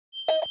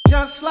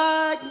just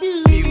like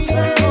music.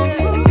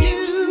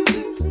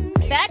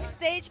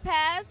 Backstage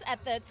pass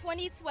at the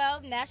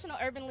 2012 National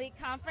Urban League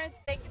Conference.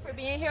 Thank you for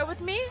being here with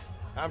me.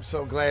 I'm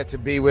so glad to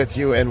be with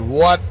you, and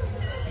what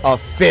a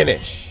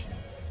finish.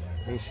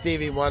 I mean,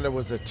 Stevie Wonder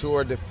was a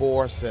tour de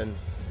force, and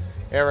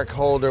Eric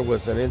Holder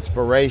was an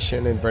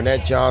inspiration, and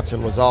Burnett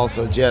Johnson was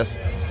also just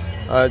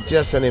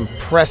an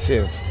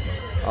impressive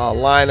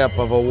lineup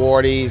of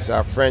awardees.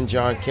 Our friend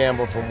John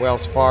Campbell from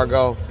Wells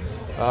Fargo,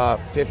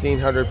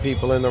 1,500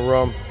 people in the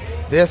room.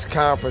 This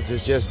conference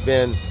has just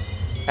been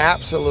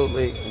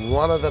absolutely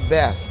one of the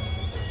best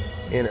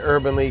in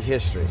Urban League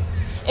history.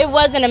 It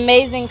was an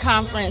amazing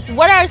conference.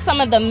 What are some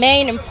of the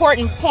main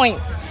important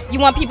points you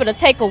want people to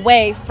take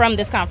away from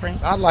this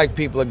conference? I'd like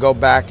people to go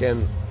back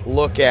and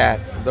look at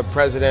the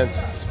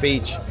president's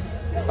speech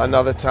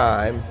another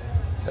time.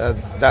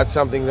 That's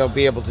something they'll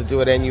be able to do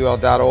at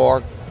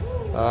nul.org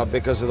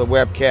because of the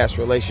webcast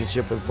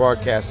relationship with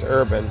Broadcast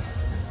Urban.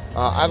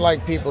 I'd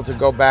like people to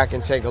go back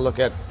and take a look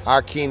at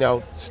our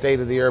keynote, State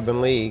of the Urban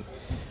League,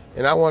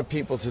 and I want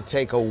people to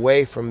take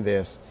away from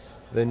this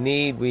the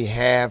need we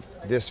have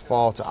this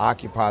fall to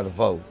occupy the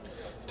vote,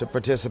 to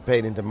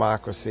participate in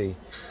democracy,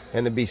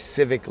 and to be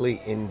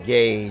civically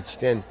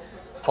engaged. And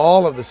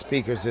all of the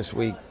speakers this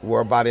week were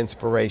about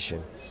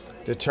inspiration,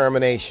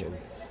 determination.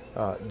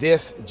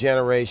 This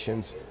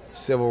generation's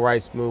civil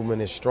rights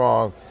movement is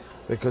strong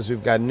because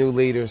we've got new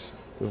leaders,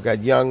 we've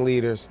got young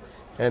leaders,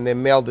 and they're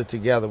melded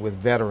together with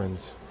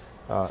veterans.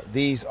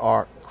 These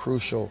are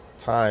crucial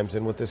times,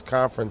 and what this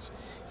conference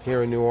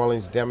here in New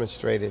Orleans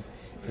demonstrated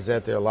is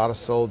that there are a lot of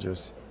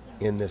soldiers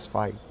in this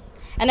fight.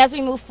 And as we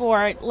move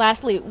forward,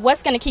 lastly,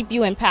 what's going to keep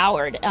you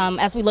empowered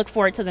as we look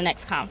forward to the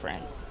next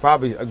conference?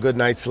 Probably a good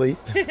night's sleep.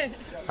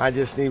 I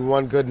just need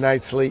one good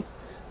night's sleep.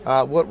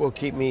 What will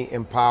keep me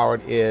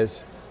empowered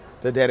is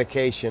the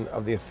dedication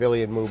of the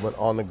affiliate movement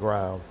on the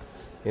ground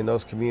in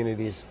those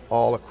communities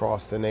all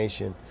across the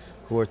nation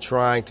who are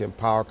trying to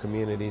empower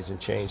communities and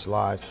change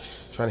lives,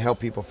 trying to help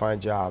people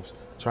find jobs,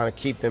 trying to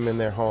keep them in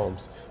their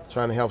homes,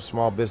 trying to help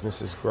small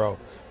businesses grow,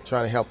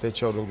 trying to help their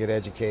children get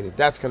educated.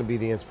 That's going to be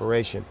the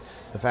inspiration,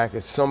 the fact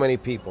that so many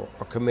people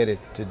are committed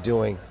to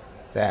doing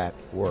that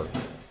work.